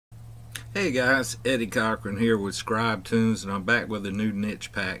Hey guys, Eddie Cochran here with Scribetoons, and I'm back with a new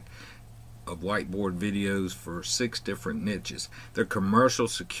niche pack of whiteboard videos for 6 different niches. They're commercial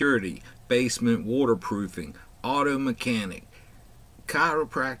security, basement waterproofing, auto mechanic,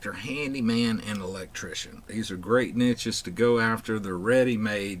 chiropractor, handyman, and electrician. These are great niches to go after. They're ready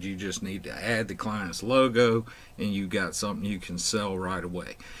made. You just need to add the client's logo and you got something you can sell right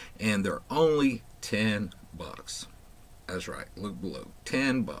away. And they're only $10. That's right, look below.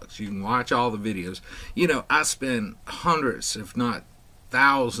 $10. You can watch all the videos. You know, I spend hundreds, if not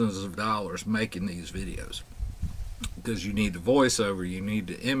thousands of dollars making these videos because you need the voiceover, you need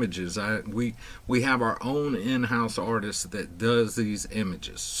the images. We have our own in-house artist that does these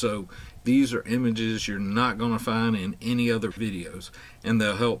images. So these are images you're not going to find in any other videos, and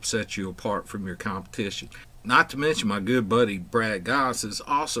they'll help set you apart from your competition. Not to mention my good buddy Brad Goss has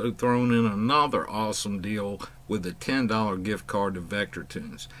also thrown in another awesome deal with a $10 gift card to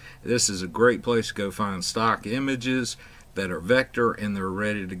Vectortoons. This is a great place to go find stock images that are vector and they're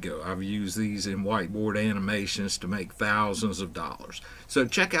ready to go. I've used these in whiteboard animations to make thousands of dollars. So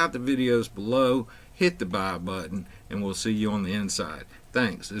check out the videos below, hit the buy button, and we'll see you on the inside.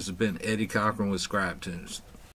 Thanks. This has been Eddie Cochran with Scribetoons.